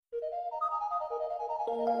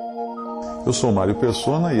Eu sou Mário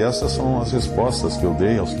Persona e essas são as respostas que eu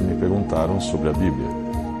dei aos que me perguntaram sobre a Bíblia.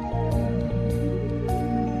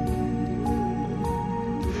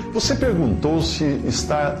 Você perguntou se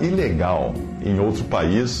está ilegal em outro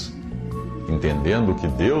país, entendendo que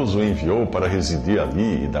Deus o enviou para residir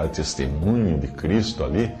ali e dar testemunho de Cristo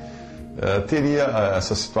ali, teria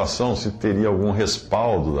essa situação, se teria algum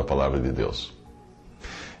respaldo da palavra de Deus.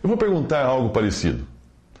 Eu vou perguntar algo parecido.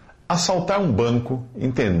 Assaltar um banco,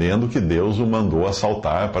 entendendo que Deus o mandou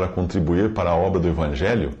assaltar para contribuir para a obra do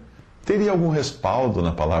Evangelho, teria algum respaldo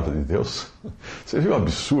na palavra de Deus? Você viu o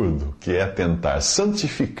absurdo que é tentar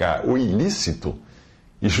santificar o ilícito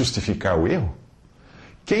e justificar o erro?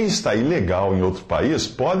 Quem está ilegal em outro país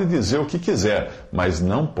pode dizer o que quiser, mas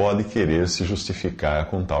não pode querer se justificar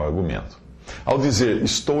com tal argumento. Ao dizer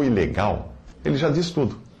estou ilegal, ele já diz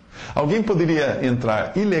tudo. Alguém poderia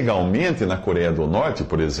entrar ilegalmente na Coreia do Norte,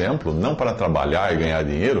 por exemplo, não para trabalhar e ganhar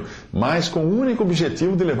dinheiro, mas com o único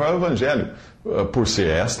objetivo de levar o Evangelho, por ser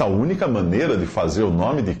esta a única maneira de fazer o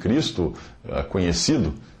nome de Cristo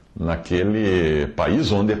conhecido naquele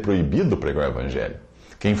país onde é proibido pregar o Evangelho.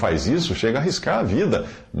 Quem faz isso chega a arriscar a vida,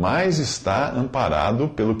 mas está amparado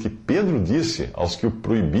pelo que Pedro disse aos que o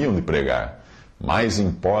proibiam de pregar. Mais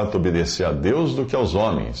importa obedecer a Deus do que aos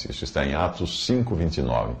homens. Isso está em Atos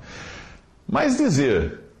 5:29. Mas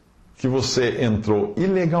dizer que você entrou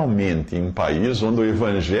ilegalmente em um país onde o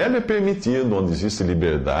Evangelho é permitido, onde existe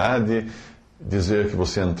liberdade, dizer que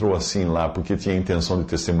você entrou assim lá porque tinha a intenção de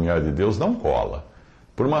testemunhar de Deus, não cola.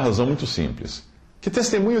 Por uma razão muito simples. Que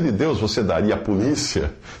testemunho de Deus você daria à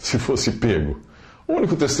polícia se fosse pego? O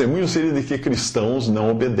único testemunho seria de que cristãos não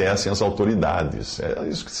obedecem às autoridades. É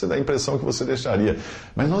isso que você dá a impressão que você deixaria.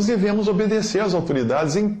 Mas nós devemos obedecer às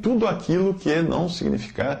autoridades em tudo aquilo que não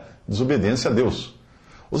significar desobediência a Deus.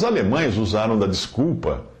 Os alemães usaram da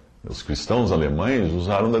desculpa, os cristãos alemães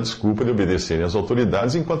usaram da desculpa de obedecerem às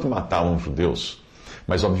autoridades enquanto matavam judeus.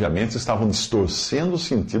 Mas, obviamente, estavam distorcendo o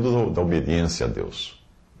sentido da obediência a Deus.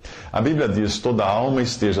 A Bíblia diz: toda alma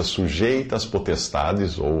esteja sujeita às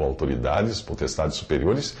potestades ou autoridades, potestades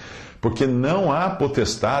superiores, porque não há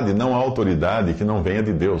potestade, não há autoridade que não venha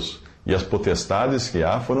de Deus. E as potestades que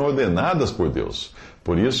há foram ordenadas por Deus.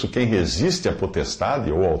 Por isso, quem resiste à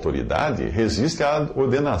potestade ou autoridade, resiste à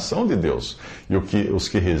ordenação de Deus. E os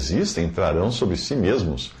que resistem trarão sobre si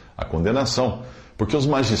mesmos a condenação. Porque os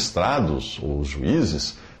magistrados, ou os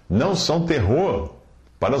juízes, não são terror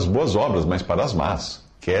para as boas obras, mas para as más.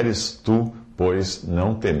 Queres tu, pois,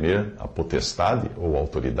 não temer a potestade ou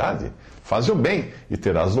autoridade? Faze o bem e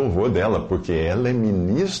terás louvor dela, porque ela é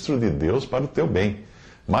ministro de Deus para o teu bem.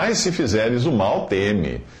 Mas se fizeres o mal,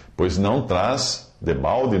 teme, pois não traz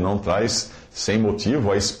debalde, não traz sem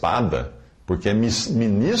motivo a espada, porque é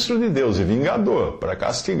ministro de Deus e vingador para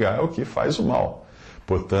castigar o que faz o mal.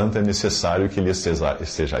 Portanto, é necessário que lhe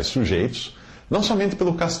estejais sujeitos, não somente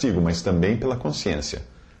pelo castigo, mas também pela consciência.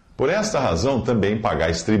 Por esta razão também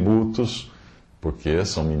pagais tributos, porque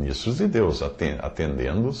são ministros de Deus,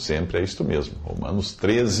 atendendo sempre a isto mesmo. Romanos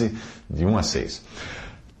 13, de 1 a 6.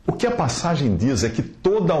 O que a passagem diz é que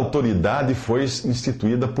toda autoridade foi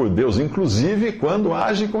instituída por Deus, inclusive quando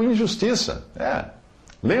age com injustiça.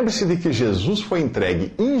 Lembre-se de que Jesus foi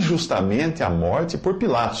entregue injustamente à morte por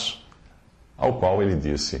Pilatos, ao qual ele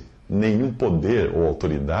disse: nenhum poder ou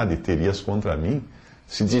autoridade terias contra mim,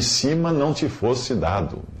 se de cima não te fosse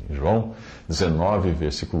dado. João 19,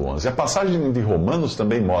 versículo 11. A passagem de Romanos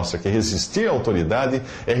também mostra que resistir à autoridade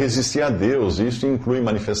é resistir a Deus. Isso inclui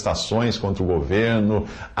manifestações contra o governo,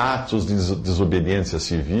 atos de desobediência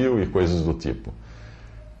civil e coisas do tipo.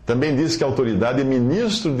 Também diz que a autoridade é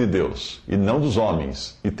ministro de Deus e não dos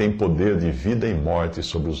homens, e tem poder de vida e morte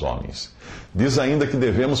sobre os homens. Diz ainda que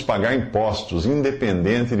devemos pagar impostos,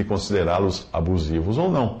 independente de considerá-los abusivos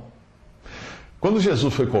ou não. Quando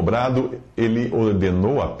Jesus foi cobrado, ele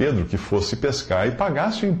ordenou a Pedro que fosse pescar e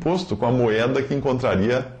pagasse o imposto com a moeda que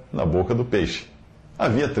encontraria na boca do peixe.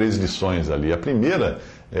 Havia 3 lições ali. A primeira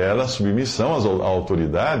era a submissão à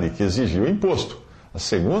autoridade que exigia o imposto. A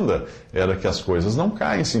segunda era que as coisas não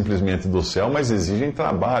caem simplesmente do céu, mas exigem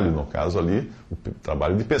trabalho, no caso ali, o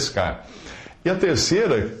trabalho de pescar. E a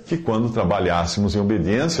terceira, que quando trabalhássemos em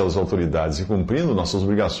obediência às autoridades e cumprindo nossas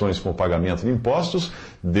obrigações com o pagamento de impostos,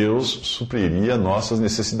 Deus supriria nossas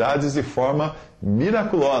necessidades de forma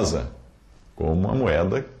miraculosa, como a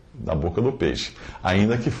moeda da boca do peixe,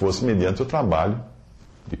 ainda que fosse mediante o trabalho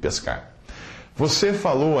de pescar. Você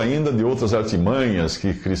falou ainda de outras artimanhas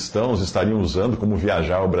que cristãos estariam usando, como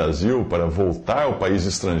viajar ao Brasil para voltar ao país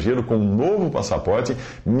estrangeiro com um novo passaporte,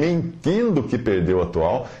 mentindo que perdeu o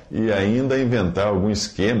atual e ainda inventar algum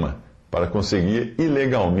esquema para conseguir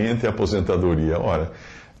ilegalmente a aposentadoria. Ora,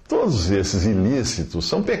 todos esses ilícitos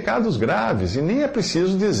são pecados graves e nem é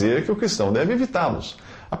preciso dizer que o cristão deve evitá-los.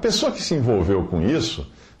 A pessoa que se envolveu com isso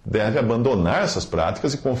deve abandonar essas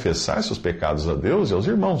práticas e confessar seus pecados a Deus e aos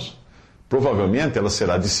irmãos. Provavelmente ela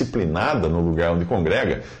será disciplinada no lugar onde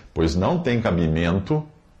congrega, pois não tem cabimento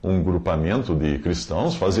um grupamento de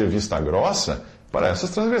cristãos fazer vista grossa para essas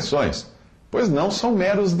transgressões, pois não são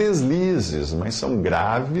meros deslizes, mas são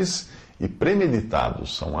graves e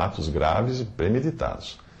premeditados, são atos graves e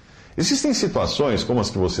premeditados. Existem situações, como as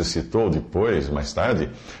que você citou depois, mais tarde,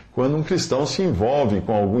 quando um cristão se envolve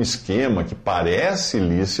com algum esquema que parece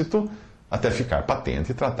ilícito, até ficar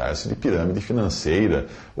patente e tratar-se de pirâmide financeira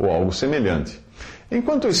ou algo semelhante.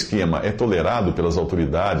 Enquanto o esquema é tolerado pelas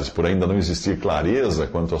autoridades por ainda não existir clareza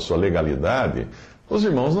quanto à sua legalidade, os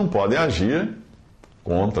irmãos não podem agir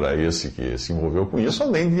contra esse que se envolveu com isso,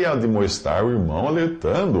 além de admoestar o irmão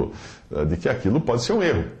alertando de que aquilo pode ser um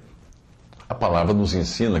erro. A palavra nos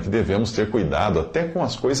ensina que devemos ter cuidado até com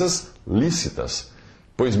as coisas lícitas,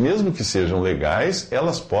 pois mesmo que sejam legais,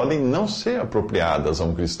 elas podem não ser apropriadas a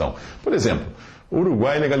um cristão. Por exemplo, o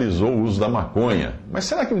Uruguai legalizou o uso da maconha, mas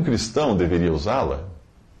será que um cristão deveria usá-la?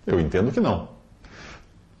 Eu entendo que não.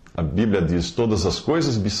 A Bíblia diz: todas as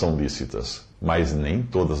coisas me são lícitas, mas nem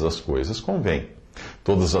todas as coisas convêm.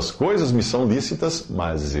 Todas as coisas me são lícitas,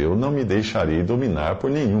 mas eu não me deixarei dominar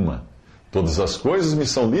por nenhuma. Todas as coisas me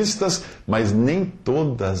são lícitas, mas nem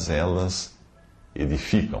todas elas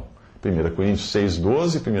edificam. 1 Coríntios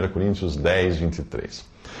 6,12 e 1 Coríntios 10, 23.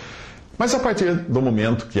 Mas a partir do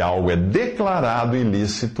momento que algo é declarado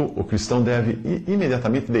ilícito, o cristão deve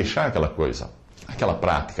imediatamente deixar aquela coisa, aquela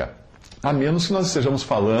prática. A menos que nós estejamos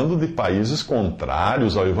falando de países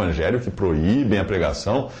contrários ao Evangelho, que proíbem a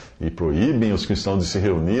pregação e proíbem os cristãos de se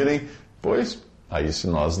reunirem, pois aí se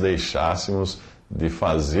nós deixássemos de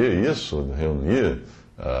fazer isso, de reunir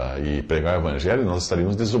e pregar o Evangelho, nós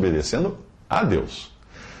estaríamos desobedecendo a Deus.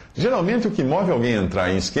 Geralmente o que move alguém a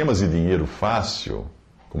entrar em esquemas de dinheiro fácil,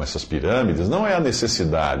 como essas pirâmides, não é a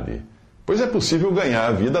necessidade, pois é possível ganhar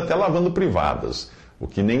a vida até lavando privadas, o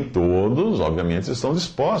que nem todos, obviamente, estão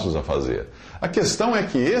dispostos a fazer. A questão é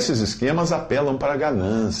que esses esquemas apelam para a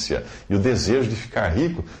ganância e o desejo de ficar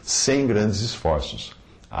rico sem grandes esforços.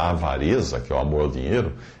 A avareza, que é o amor ao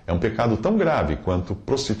dinheiro, é um pecado tão grave quanto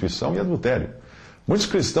prostituição e adultério. Muitos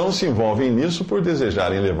cristãos se envolvem nisso por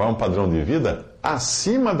desejarem levar um padrão de vida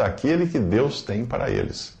acima daquele que Deus tem para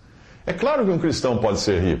eles. É claro que um cristão pode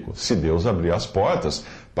ser rico, se Deus abrir as portas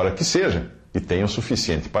para que seja, e tenha o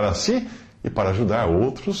suficiente para si e para ajudar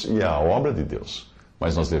outros e a obra de Deus.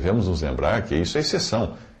 Mas nós devemos nos lembrar que isso é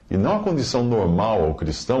exceção, e não a condição normal ao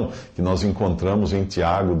cristão que nós encontramos em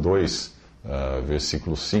Tiago 2,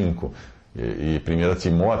 versículo 5, e 1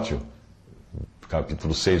 Timóteo,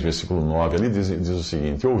 capítulo 6, versículo 9, ali diz o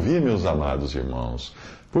seguinte: ouvi, meus amados irmãos,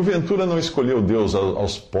 porventura não escolheu Deus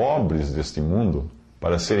aos pobres deste mundo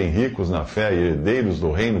para serem ricos na fé e herdeiros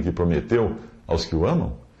do reino que prometeu aos que o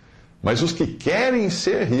amam? Mas os que querem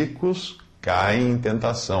ser ricos caem em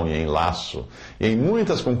tentação e em laço, e em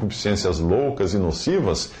muitas concupiscências loucas e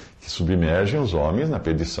nocivas que submergem os homens na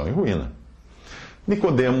perdição e ruína.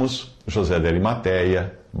 Nicodemos, José de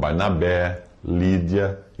Arimateia, Barnabé,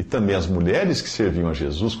 Lídia e também as mulheres que serviam a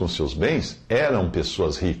Jesus com seus bens eram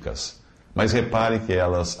pessoas ricas. Mas repare que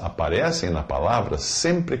elas aparecem na palavra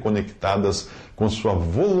sempre conectadas com sua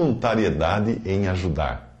voluntariedade em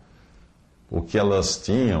ajudar. O que elas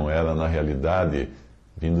tinham era, na realidade,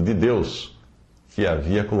 vindo de Deus, que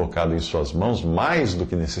havia colocado em suas mãos mais do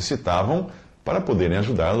que necessitavam para poderem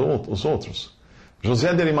ajudar os outros.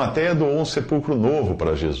 José de Arimateia doou um sepulcro novo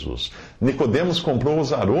para Jesus. Nicodemos comprou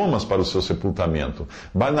os aromas para o seu sepultamento.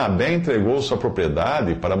 Barnabé entregou sua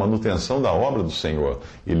propriedade para a manutenção da obra do Senhor.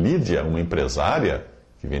 E Lídia, uma empresária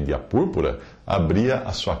que vendia púrpura, abria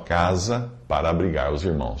a sua casa para abrigar os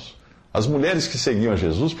irmãos. As mulheres que seguiam a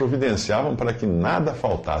Jesus providenciavam para que nada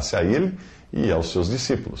faltasse a ele e aos seus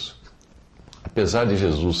discípulos. Apesar de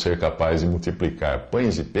Jesus ser capaz de multiplicar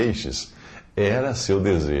pães e peixes, era seu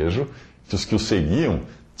desejo que os que o seguiam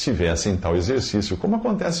tivessem tal exercício, como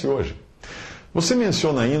acontece hoje. Você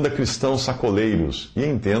menciona ainda cristãos sacoleiros, e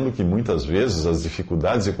entendo que muitas vezes as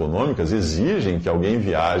dificuldades econômicas exigem que alguém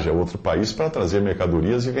viaje a outro país para trazer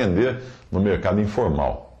mercadorias e vender no mercado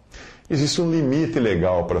informal. Existe um limite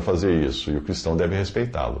legal para fazer isso, e o cristão deve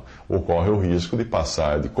respeitá-lo. Ocorre o risco de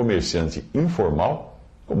passar de comerciante informal,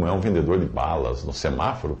 como é um vendedor de balas no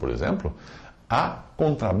semáforo, por exemplo, a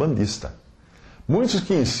contrabandista. Muitos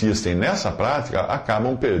que insistem nessa prática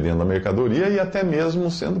acabam perdendo a mercadoria e até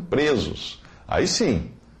mesmo sendo presos. Aí sim,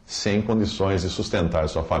 sem condições de sustentar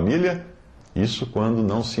sua família Isso quando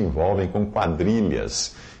não se envolvem com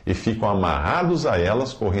quadrilhas e ficam amarrados a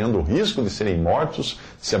elas, correndo o risco de serem mortos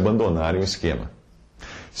se abandonarem o esquema.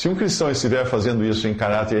 Se um cristão estiver fazendo isso em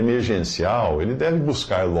caráter emergencial, ele deve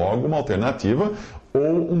buscar logo uma alternativa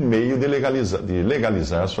ou um meio de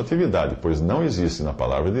legalizar sua atividade, pois não existe na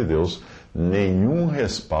palavra de Deus nenhum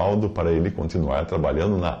respaldo para ele continuar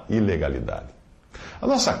trabalhando na ilegalidade. A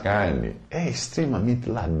nossa carne é extremamente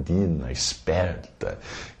ladina, esperta,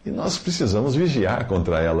 e nós precisamos vigiar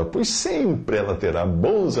contra ela, pois sempre ela terá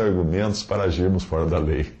bons argumentos para agirmos fora da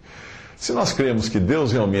lei. Se nós cremos que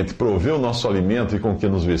Deus realmente proveu o nosso alimento e com que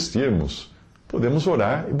nos vestirmos, podemos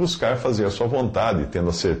orar e buscar fazer a sua vontade, tendo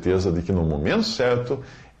a certeza de que no momento certo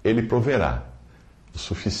Ele proverá o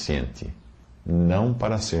suficiente, não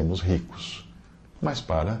para sermos ricos, mas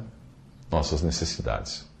para nossas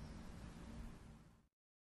necessidades.